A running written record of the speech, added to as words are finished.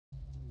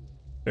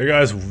Hey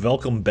guys,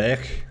 welcome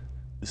back.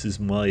 This is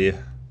my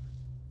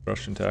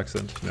Russian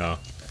accent. No.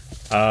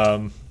 Yeah,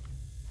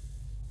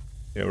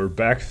 we're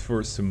back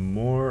for some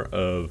more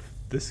of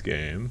this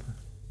game.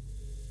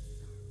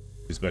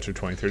 It's Metro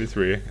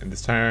 2033, and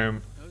this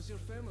time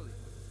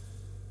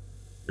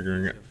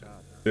figuring out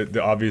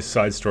the obvious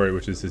side story,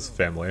 which is his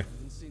family.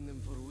 Haven't seen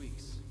them for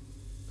weeks,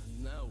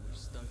 and now we're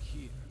stuck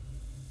here.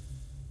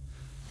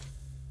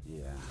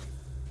 Yeah.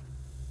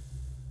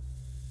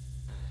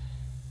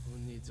 Who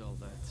needs all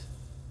that?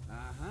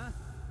 Uh-huh.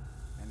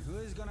 And who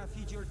is gonna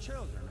feed your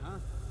children, huh?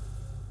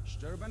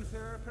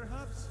 Sturbenführer,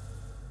 perhaps?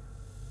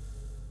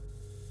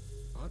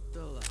 Not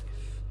the life.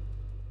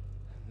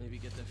 Maybe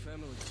get their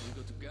families and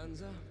go to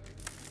Ganza?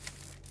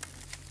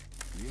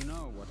 You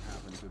know what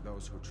happened to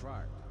those who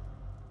tried.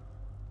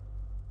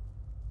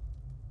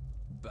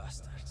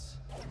 Bastards.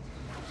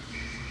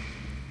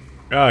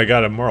 Oh, I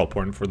got a moral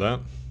point for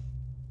that.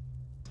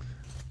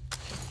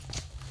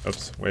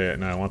 Oops, wait,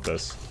 no, I want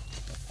this.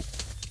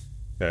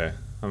 Okay,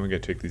 I'm gonna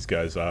take these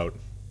guys out.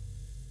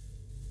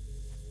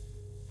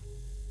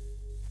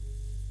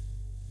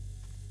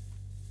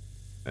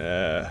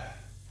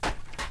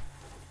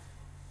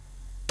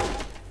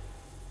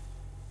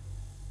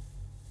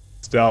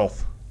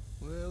 Stealth.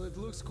 Well, it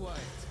looks quiet.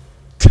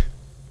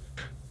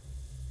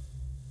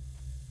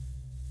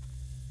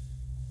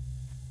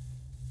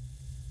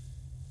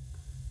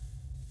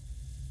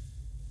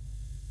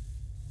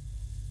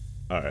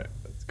 Alright,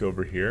 let's go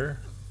over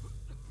here.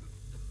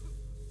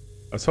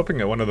 I was hoping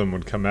that one of them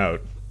would come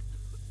out.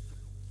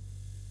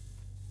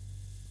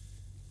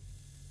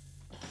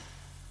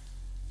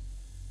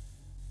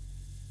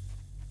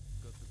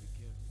 Got to be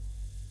careful.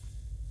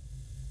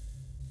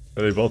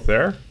 Are they both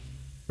there?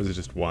 Or is it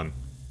just one?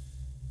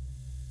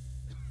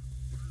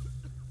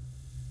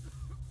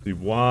 The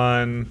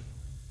one...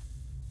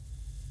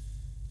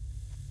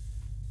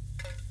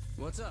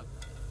 What's up?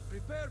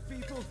 Prepare,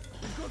 people.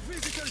 We've got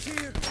visitors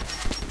here.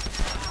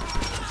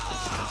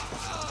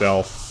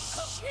 Stealth.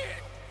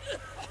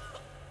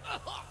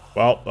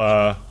 Well,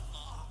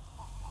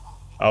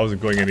 I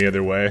wasn't going any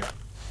other way.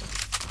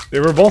 They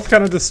were both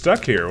kind of just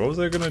stuck here. What was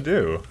I gonna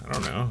do? I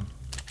don't know.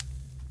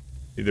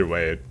 Either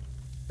way,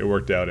 it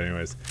worked out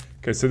anyways.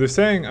 Okay, so they're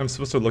saying I'm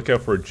supposed to look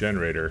out for a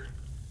generator.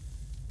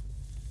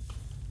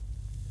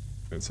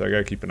 And so I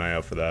gotta keep an eye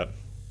out for that.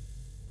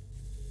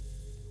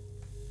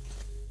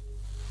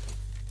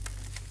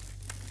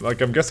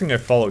 Like, I'm guessing I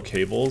follow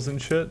cables and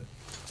shit.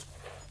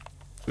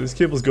 So these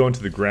cables go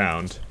into the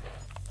ground.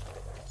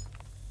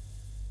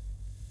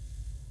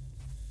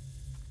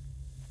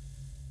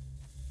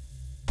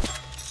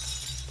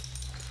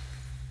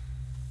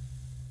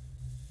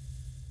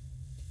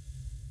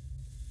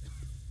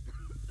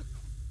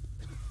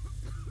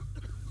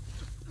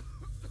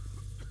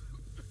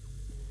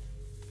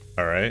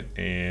 Alright,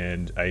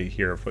 and I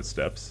hear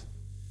footsteps.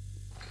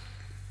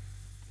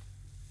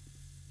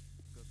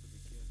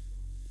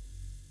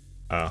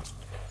 Oh.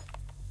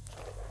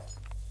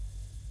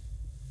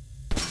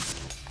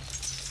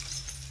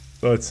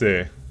 So let's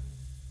see.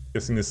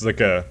 Guessing this is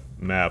like a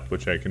map,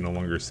 which I can no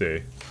longer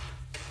see.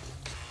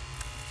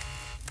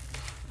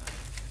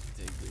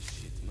 Take this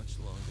shit much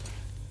longer.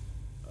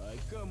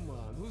 Come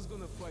on. Who's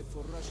gonna fight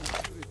for Russian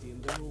security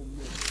in the home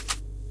net?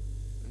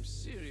 I'm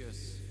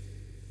serious.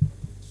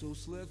 So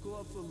slack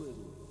off a little.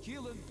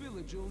 Kill and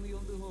pillage only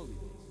on the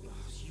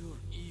holidays. You're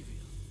evil.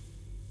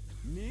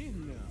 Me?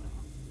 No.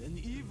 An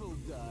evil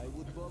guy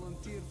would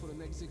volunteer for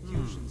an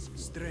execution.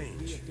 Strange.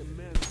 Be a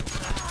commander.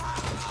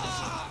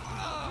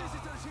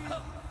 Visitors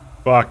here.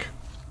 Fuck.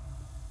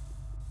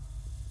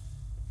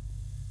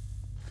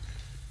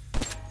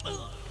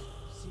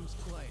 Seems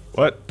quiet.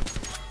 What?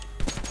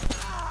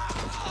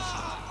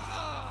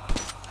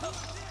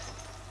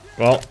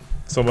 Well,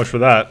 so much for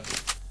that.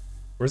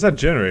 Where's that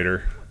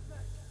generator?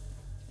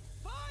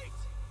 Fight!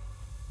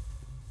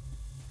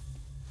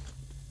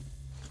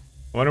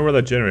 I wonder where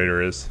that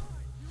generator is.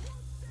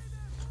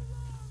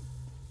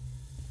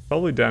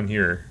 Probably down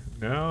here.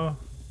 No?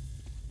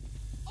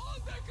 On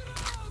the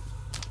ground!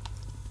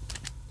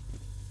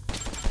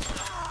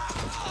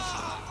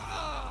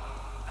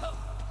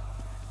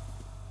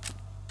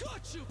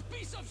 Got you,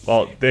 piece of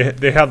Well, shit!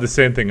 they have the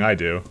same thing I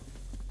do.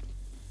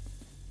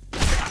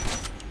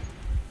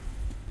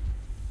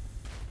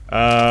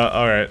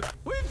 Alright.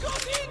 We've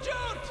got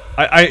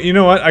injured! You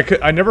know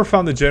what? I never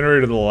found the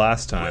generator the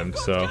last time,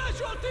 so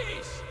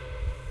Casualties!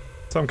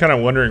 I'm kind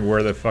of wondering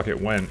where the fuck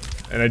it went.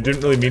 And I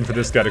didn't really mean for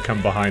this guy to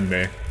come behind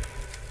me.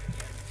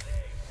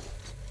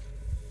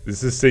 Does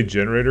this say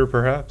generator,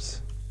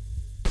 perhaps?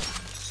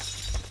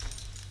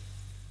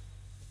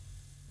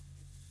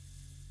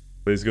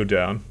 Please go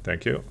down.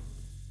 Thank you.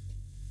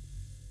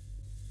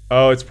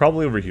 Oh, it's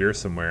probably over here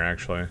somewhere,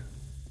 actually.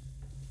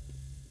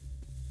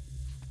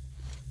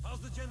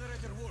 How's the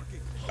generator working?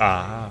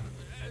 Ah.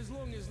 As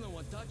long as no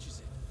one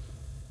touches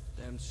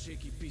it. Damn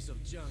shaky piece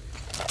of junk.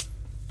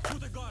 To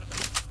the guard!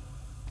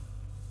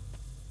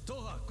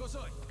 Toha,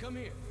 Kosoi, come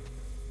here.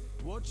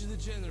 Watch the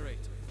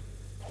generator.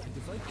 And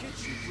if I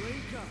catch you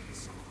playing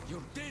cards,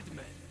 you're dead,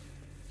 man.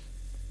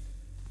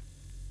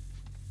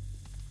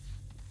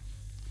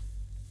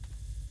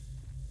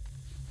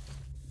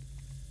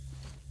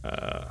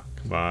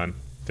 Come on.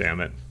 Damn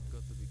it.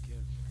 Got to be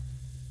careful.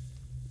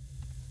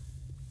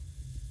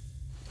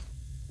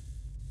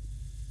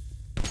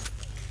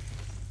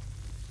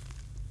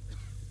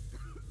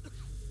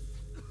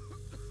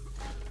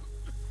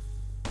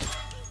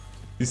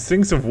 These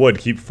things of wood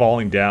keep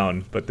falling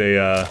down, but they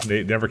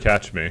never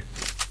catch me.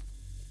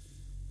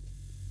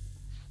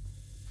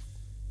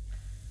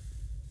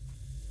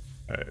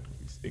 Alright,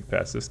 sneak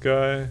past this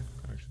guy.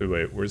 Actually,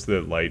 wait, where's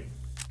the light?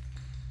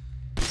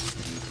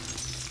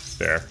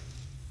 There.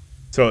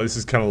 So this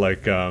is kind of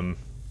like,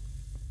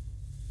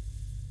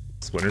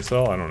 Splinter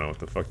Cell? I don't know what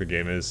the fuck the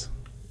game is.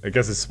 I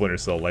guess it's Splinter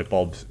Cell, light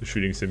bulb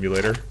shooting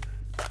simulator.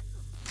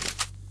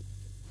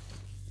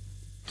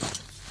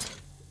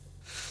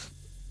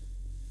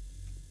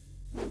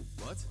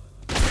 What?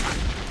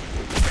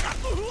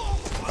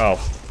 Oh,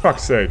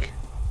 fuck's sake.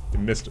 You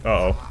missed. Uh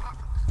oh.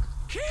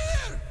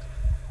 Here!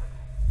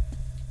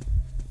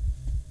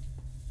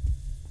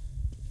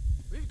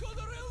 We've got a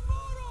real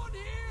moron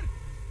here!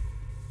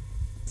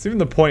 It's even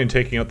the point in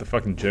taking out the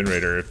fucking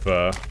generator if,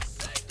 Say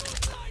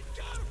goodnight,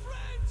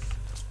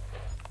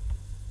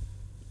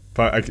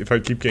 girlfriends! if I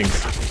keep getting...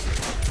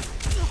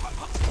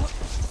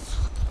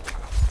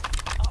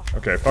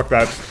 Okay, fuck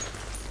that.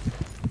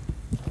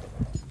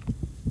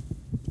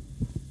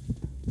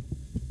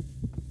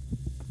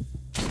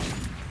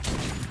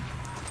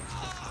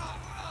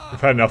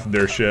 I've had enough of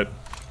their shit.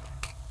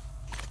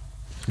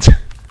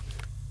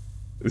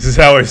 This is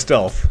how I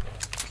stealth.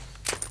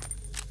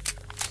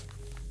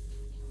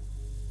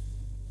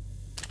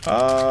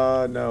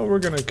 No, we're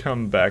gonna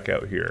come back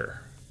out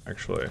here,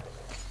 actually.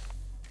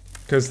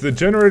 Because the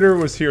generator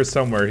was here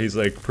somewhere. He's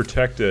like,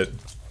 protect it.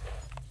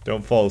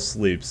 Don't fall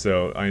asleep,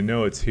 so I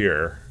know it's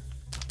here.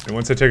 And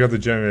once I take out the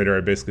generator,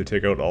 I basically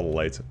take out all the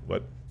lights.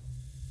 What?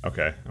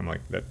 Okay, I'm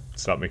like, that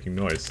stop making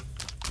noise.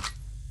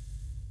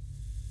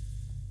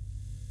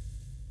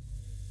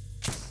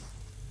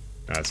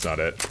 That's not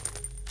it.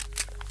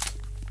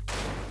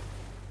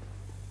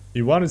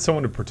 You wanted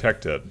someone to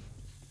protect it.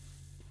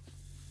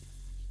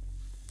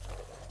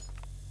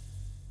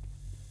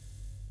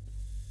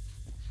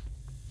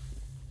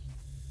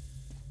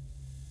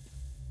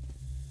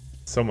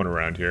 Someone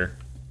around here.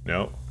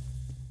 No.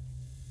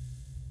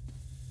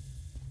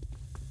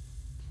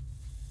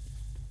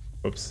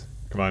 Oops.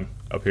 Come on,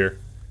 up here.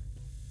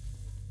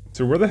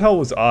 So where the hell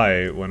was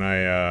I when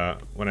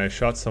I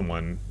shot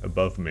someone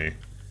above me?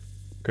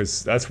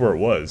 Because that's where it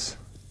was.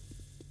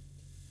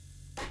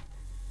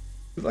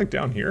 Is it like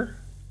down here?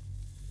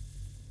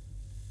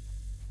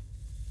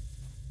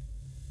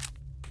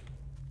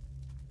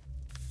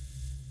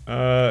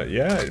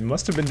 Yeah, it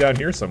must have been down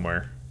here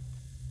somewhere.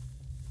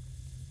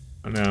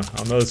 I don't know.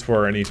 I'll know this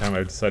for any time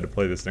I decide to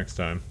play this next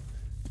time.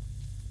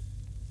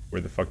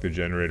 Where the fuck the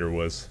generator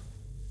was.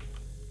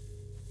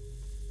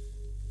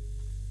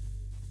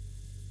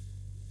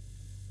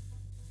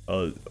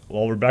 Well,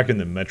 we're back in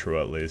the metro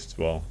at least.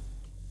 Well,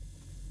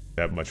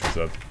 that much was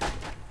up.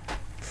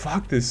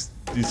 Fuck these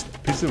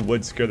pieces of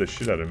wood scare the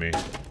shit out of me.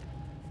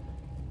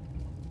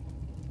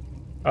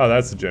 Oh,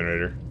 that's the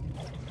generator.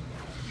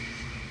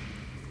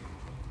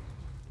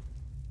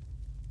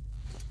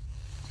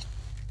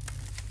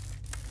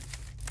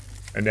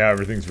 And now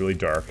everything's really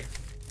dark.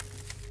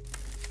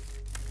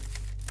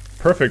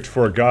 Perfect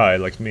for a guy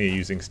like me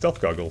using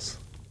stealth goggles.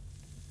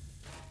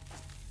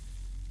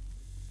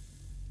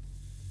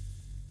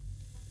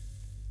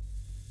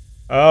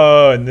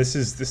 Oh, and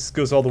this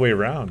goes all the way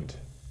around.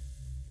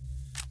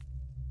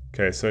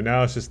 Okay, so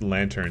now it's just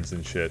lanterns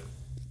and shit.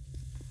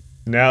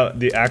 Now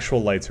the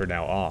actual lights are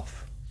now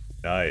off.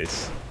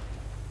 Nice.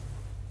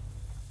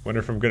 Wonder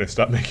if I'm gonna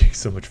stop making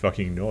so much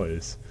fucking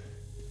noise.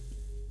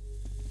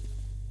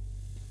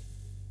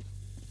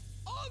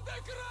 On the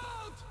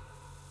ground!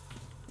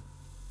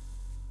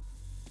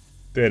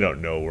 They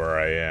don't know where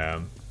I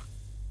am.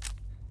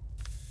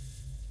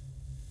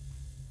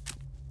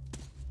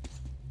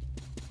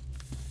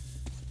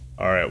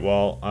 Alright,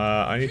 well,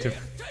 I need to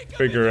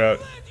figure out...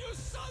 You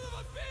son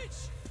of a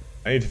bitch!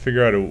 I need to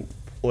figure out a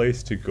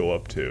place to go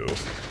up to.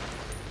 This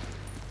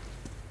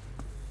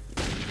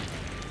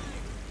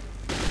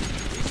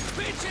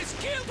bitch has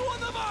killed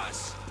one of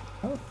us!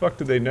 How the fuck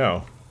did they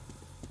know?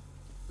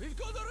 We've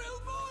got a real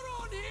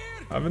moron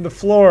here! I'm in the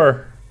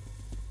floor!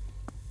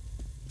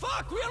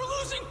 Fuck, we are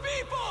losing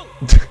people!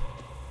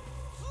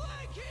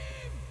 Flank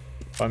him!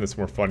 I find this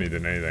more funny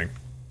than anything.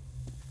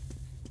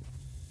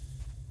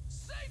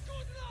 Say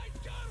goodnight,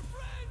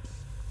 girlfriends!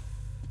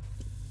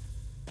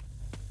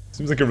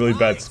 Seems like a really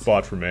bad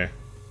spot for me.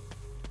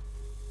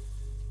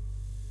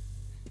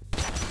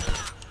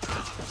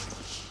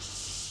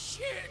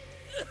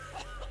 Shit!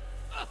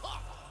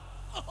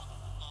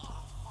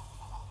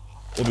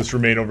 We'll just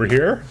remain over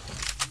here.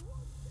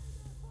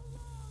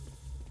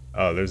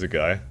 Oh, there's a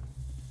guy.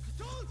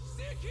 Don't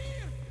stick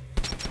here!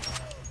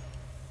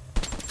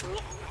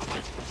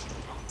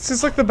 This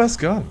is like the best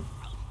gun.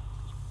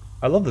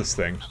 I love this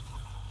thing.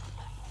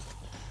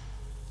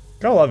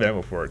 Got a lot of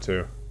ammo for it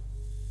too.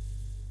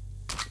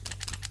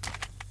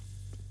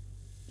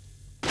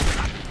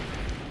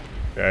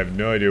 I have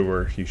no idea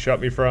where he shot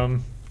me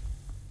from.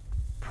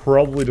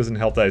 probably doesn't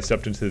help that I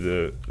stepped into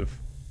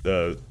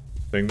the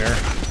thing there.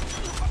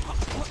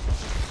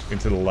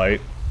 Into the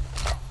light.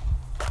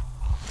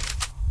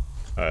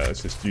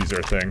 Let's just use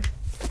our thing.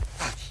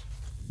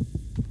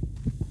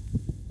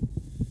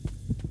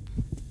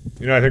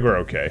 You know, I think we're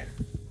okay.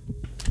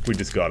 We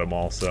just got them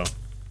all, so.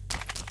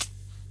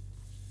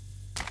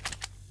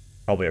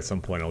 Probably at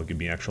some point it'll give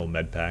me actual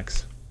med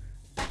packs.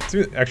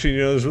 Actually,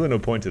 you know, there's really no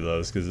point to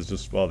those, because it's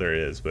just, well, there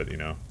is, but, you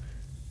know.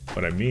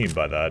 What I mean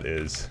by that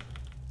is,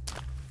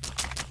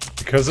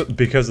 because of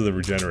the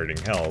regenerating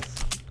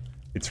health,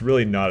 it's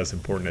really not as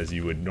important as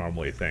you would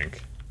normally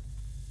think.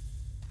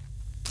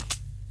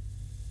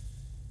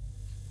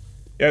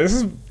 Yeah, this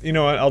is, you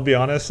know, I'll be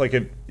honest, like,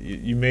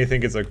 you may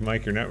think it's like,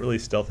 Mike, you're not really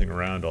stealthing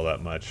around all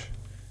that much.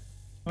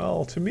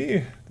 Well, to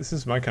me, this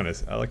is my kind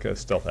of, I like a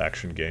stealth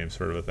action game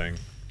sort of a thing.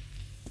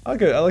 I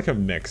like a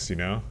mix, you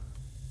know?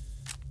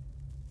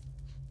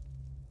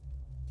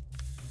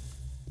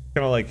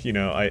 Kind of like, you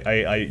know,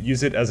 I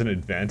use it as an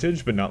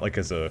advantage, but not like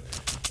as a,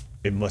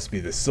 it must be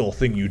the sole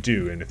thing you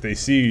do, and if they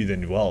see you,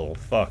 then, well,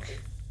 fuck.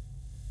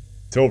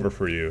 It's over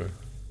for you.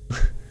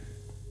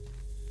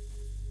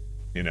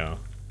 You know?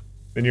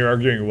 Then you're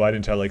arguing, why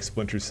didn't I like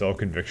Splinter Cell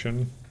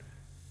Conviction?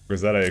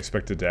 Because that I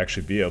expected to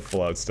actually be a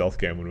full-out stealth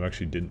game when we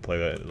actually didn't play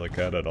that like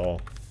that at all.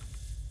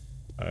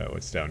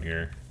 What's down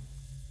here?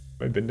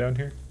 Have I been down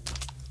here?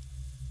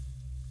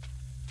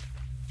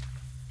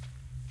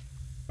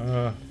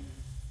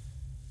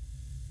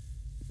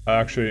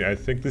 Actually, I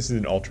think this is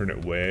an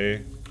alternate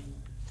way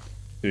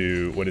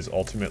to what is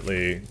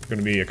ultimately going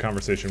to be a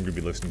conversation I'm going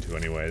to be listening to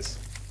anyways.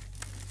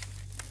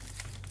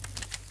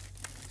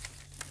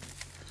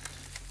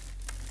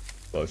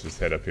 So let's just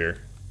head up here.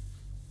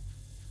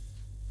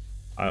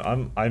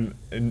 I'm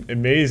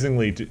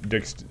amazingly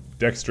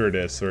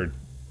dexterous, or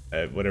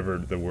whatever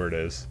the word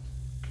is.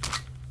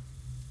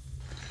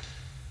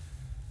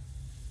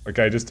 Like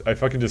I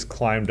fucking just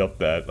climbed up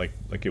that like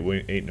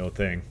it ain't no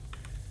thing.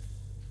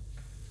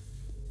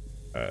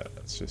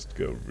 Let's just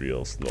go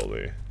real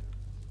slowly.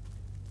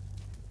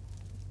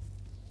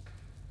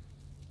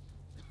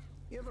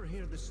 You ever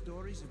hear the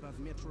stories about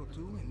Metro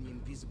 2 and the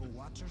Invisible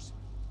Watchers?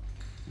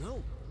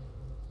 No.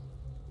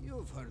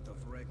 You've heard of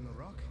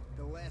Ragnarok,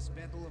 the last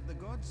battle of the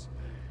gods?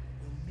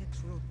 Well,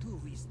 Metro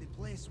 2 is the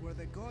place where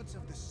the gods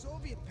of the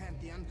Soviet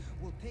pantheon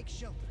will take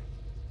shelter,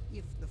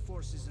 if the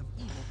forces of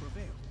evil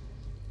prevail.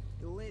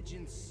 The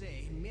legends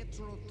say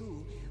Metro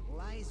 2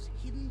 lies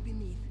hidden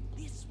beneath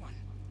this one.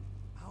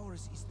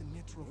 Ours is the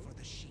Metro for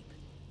the sheep,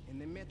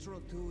 and the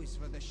Metro 2 is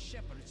for the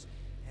shepherds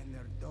and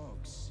their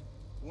dogs.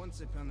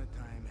 Once upon a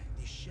time,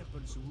 the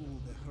shepherds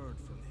ruled the herd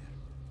from there.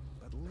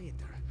 But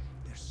later,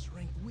 their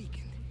strength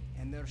weakened,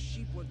 and their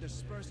sheep were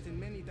dispersed in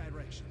many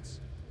directions.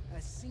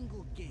 A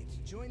single gate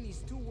joined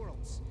these two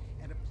worlds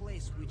at a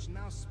place which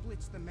now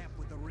splits the map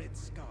with a red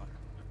scar.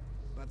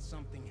 But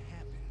something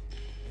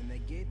happened, and the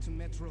gate to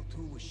Metro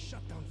 2 was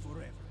shut down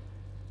forever.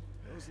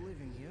 Those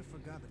living here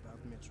forgot about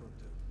Metro 2,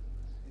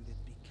 and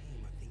it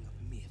became a thing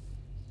of myth.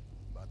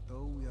 But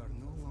though we are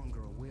no longer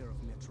aware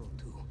of Metro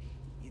 2,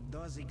 it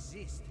does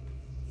exist.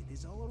 It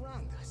is all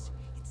around us.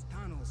 Its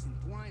tunnels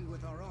entwined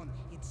with our own,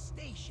 its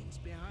stations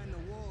behind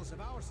the walls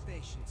of our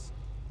stations.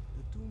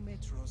 The two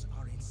metros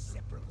are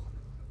inseparable.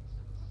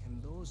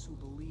 And those who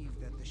believe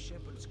that the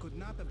shepherds could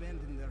not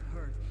abandon their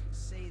herd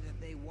say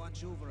that they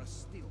watch over us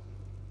still,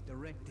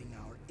 directing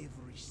our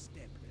every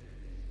step,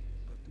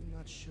 but do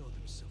not show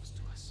themselves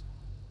to us.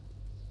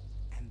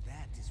 And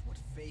that is what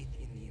faith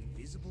in the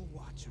Invisible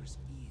Watchers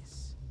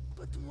is.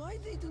 But why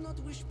they do not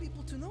wish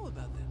people to know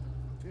about them?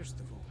 First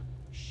of all,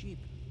 sheep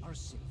are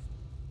sinful,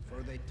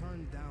 for they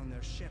turned down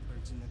their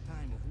shepherds in a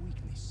time of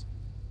weakness.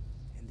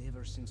 And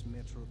ever since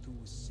Metro 2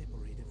 was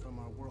separated from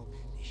our world,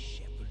 the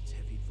shepherds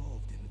have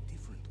evolved in a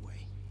different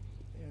way.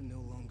 They are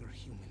no longer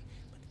human,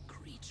 but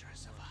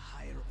creatures of a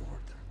higher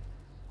order,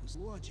 whose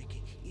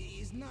logic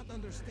is not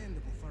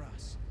understandable for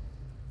us.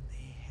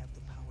 They have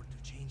the power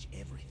to change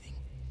everything,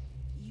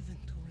 even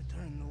to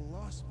return the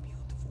lost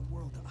beautiful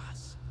world to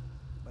us.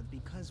 But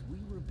because we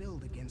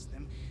rebelled against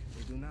them,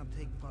 they do not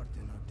take part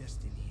in our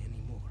destiny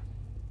anymore.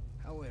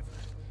 However,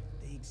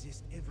 they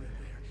exist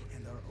everywhere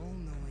and are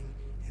all-knowing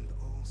and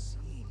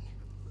all-seeing.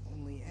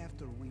 Only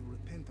after we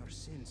repent our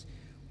sins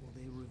will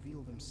they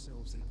reveal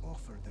themselves and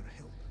offer their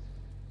help.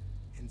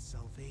 And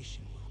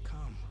salvation will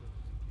come.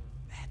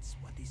 That's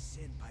what is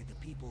said by the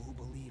people who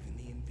believe in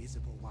the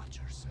Invisible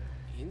Watchers.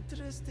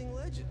 Interesting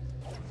legend.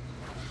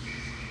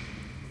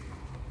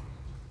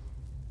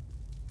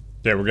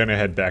 Yeah, we're gonna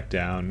head back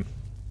down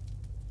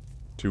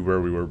to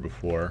where we were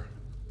before.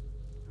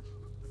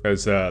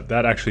 Because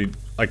that actually,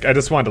 like, I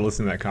just wanted to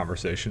listen to that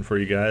conversation for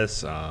you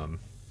guys.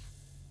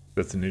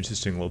 That's an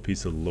interesting little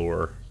piece of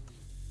lore,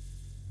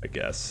 I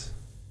guess.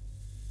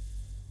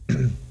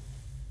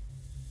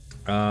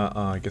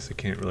 I guess I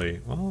can't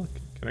really, well,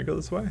 can I go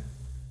this way?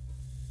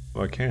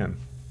 Oh, I can.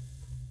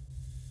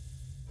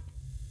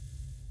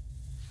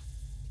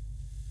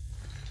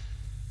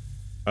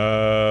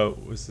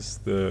 Was this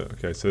the,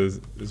 okay, so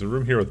there's a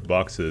room here with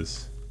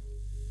boxes.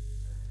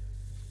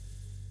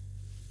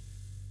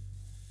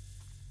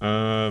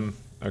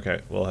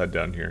 Okay, we'll head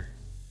down here.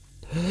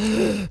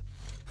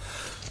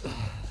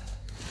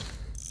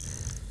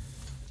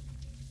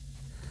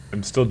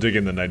 I'm still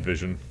digging the night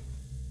vision.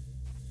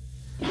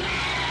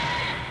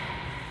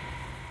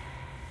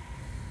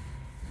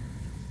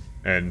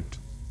 And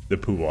the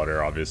poo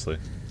water, obviously.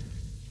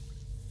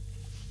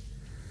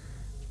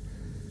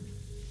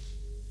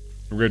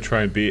 We're gonna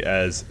try and be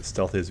as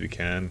stealthy as we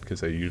can,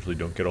 because I usually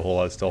don't get a whole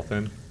lot of stealth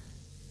in.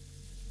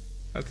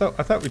 I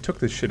thought we took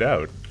this shit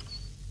out.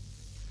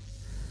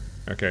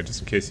 Okay,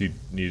 just in case you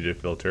needed a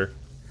filter.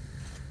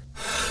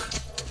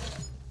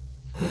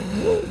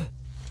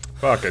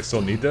 Fuck, I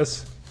still need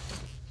this?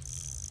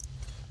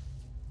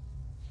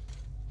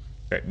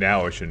 Okay,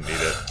 now I shouldn't need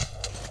it.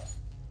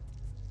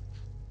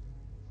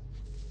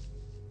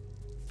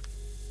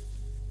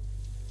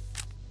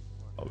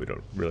 Oh, we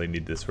don't really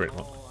need this right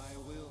now. Oh, I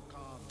will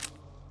come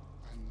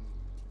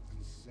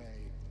and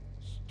say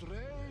straight.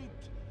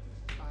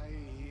 I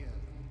hear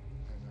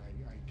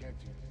and I get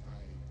you.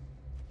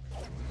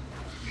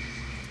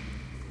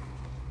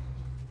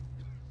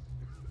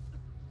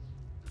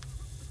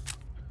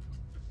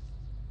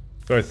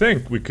 So I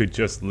think we could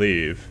just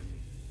leave,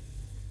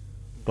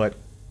 but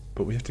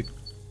we have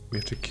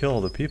to kill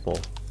the people.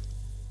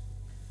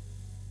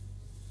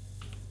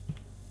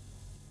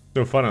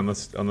 No fun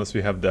unless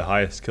we have the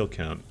highest kill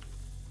count.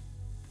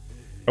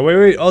 Oh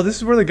wait, oh, this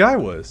is where the guy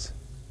was.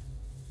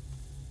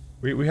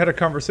 We had a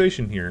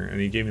conversation here and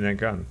he gave me that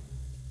gun.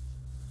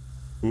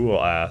 Ooh,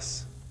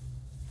 ass.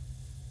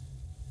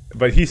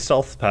 But he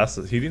stealth passed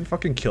us. He didn't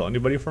fucking kill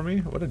anybody for me?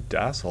 What a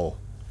dasshole.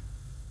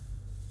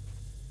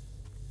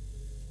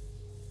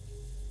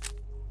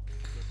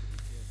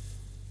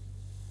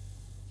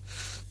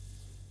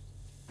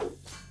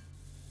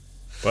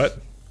 What?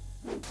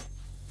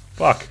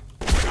 Fuck.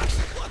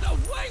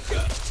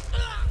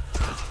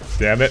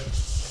 Damn it.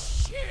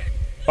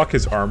 Fuck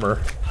his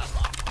armor.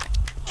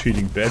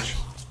 Cheating bitch.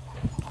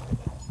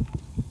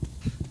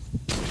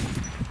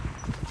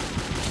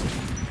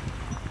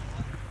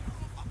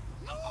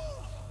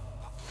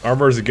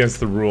 Armor is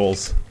against the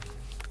rules.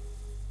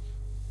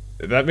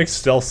 That makes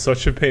stealth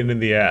such a pain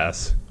in the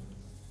ass.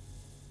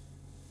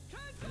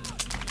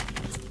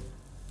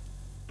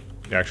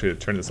 Actually,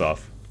 turn this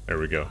off. There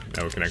we go.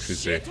 Now we can actually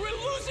see. We're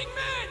losing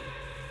men.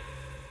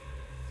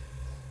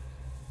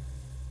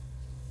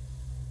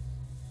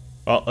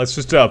 Well, let's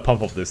just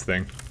pump up this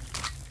thing.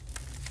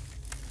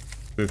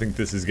 I think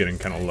this is getting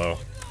kind of low.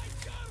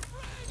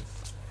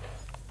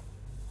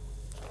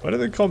 Why do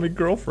they call me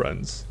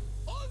girlfriends?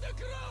 On the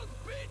ground,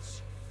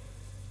 bitch.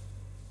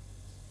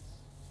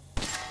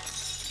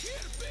 Here,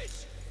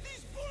 bitch.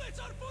 These bullets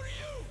are for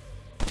you.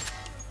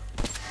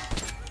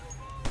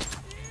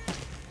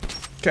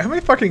 Okay, how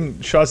many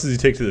fucking shots does he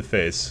take to the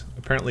face?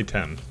 Apparently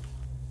 10.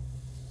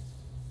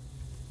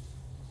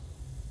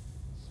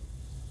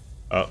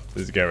 Oh,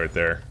 there's a guy right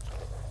there.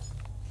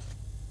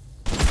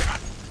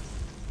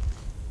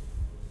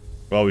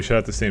 Well, we shot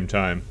at the same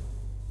time.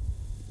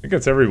 I think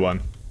that's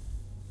everyone.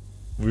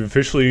 We've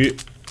officially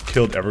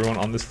killed everyone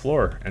on this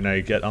floor, and I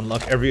get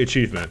unlock every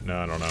achievement. No,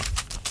 I don't know.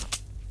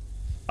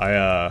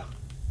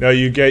 No,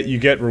 you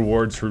get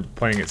rewards for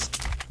playing it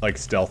like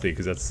stealthy,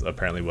 because that's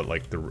apparently what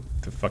like the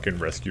fucking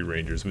rescue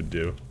rangers would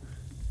do.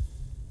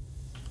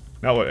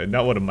 Not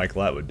what a Mike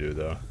Latt would do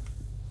though.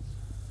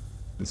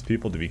 There's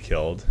people to be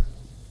killed.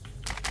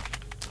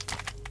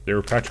 They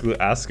were practically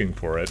asking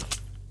for it.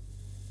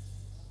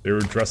 They were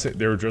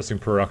dressing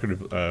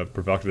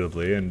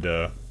provocatively and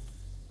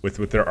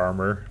with their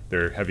armor,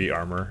 their heavy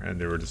armor, and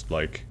they were just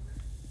like,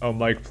 "Oh,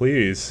 Mike,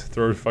 please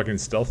throw fucking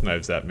stealth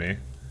knives at me."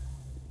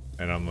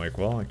 And I'm like,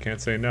 "Well, I can't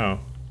say no."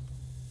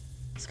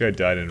 This guy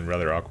died in a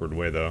rather awkward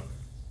way though,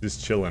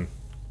 just chilling.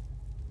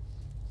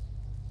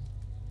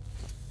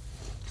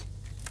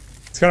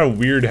 It's kind of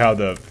weird how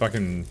the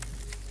fucking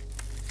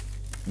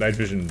night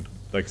vision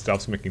like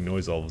stops making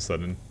noise all of a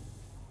sudden.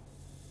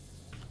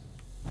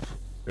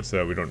 Guess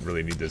we don't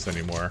really need this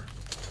anymore.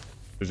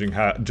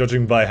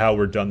 Judging by how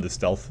we're done the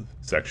stealth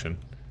section.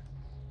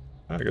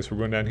 I guess we're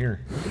going down here.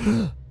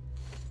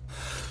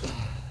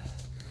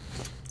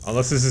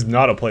 Unless this is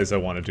not a place I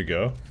wanted to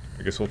go.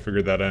 I guess we'll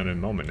figure that out in a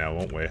moment now,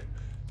 won't we?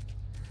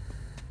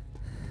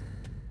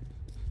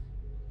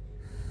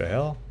 The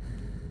hell?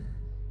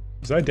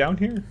 Was I down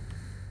here?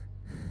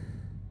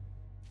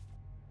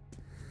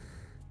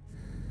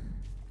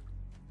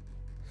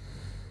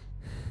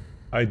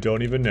 I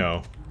don't even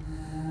know.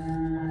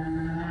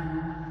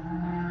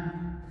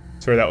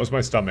 Sorry, that was my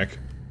stomach.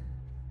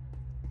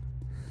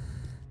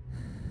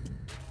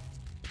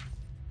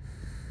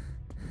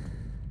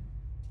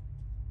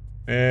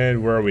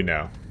 And where are we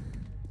now?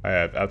 I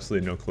have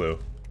absolutely no clue.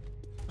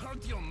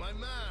 Artyom, my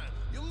man,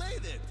 you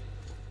made it.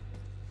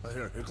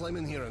 Here, you climb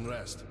in here and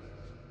rest.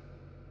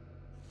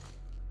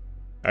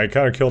 I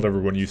kind of killed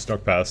everyone you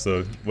snuck past,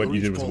 so what you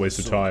did was a waste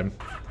of time.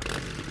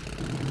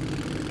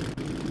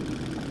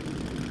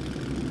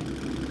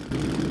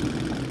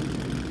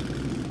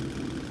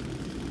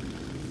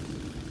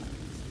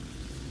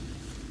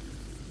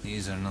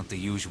 These are not the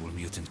usual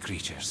mutant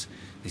creatures.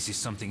 This is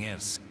something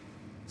else.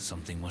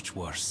 something much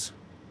worse.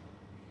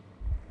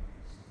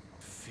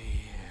 Fear.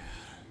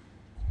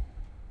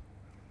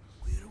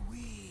 We're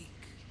weak.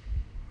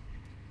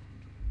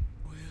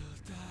 We'll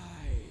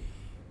die.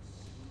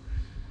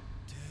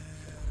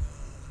 Terror.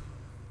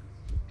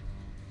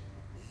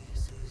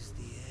 This is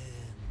the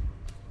end.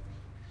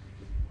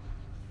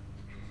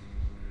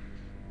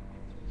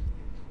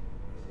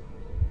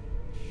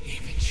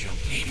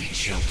 Even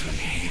children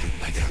hated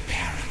by their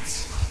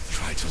parents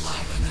try to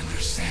love and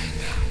understand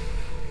them.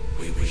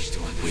 We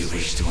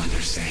wish to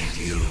understand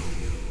you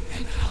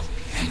and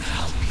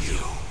help you.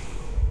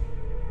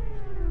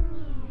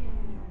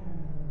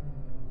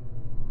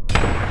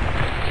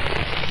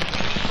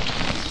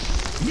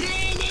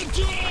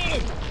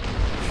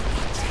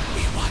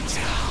 We want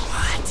out.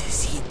 What is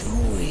he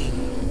doing?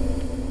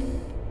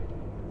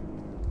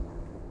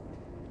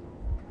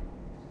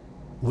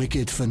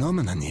 Wicked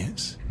phenomenon,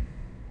 yes?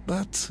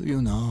 But,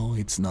 you know,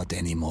 it's not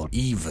any more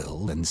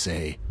evil than,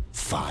 say,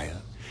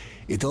 fire.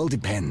 It all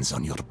depends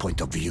on your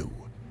point of view.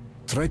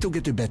 Try to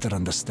get a better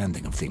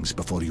understanding of things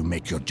before you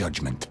make your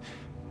judgment.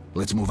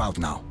 Let's move out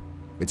now.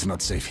 It's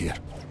not safe here.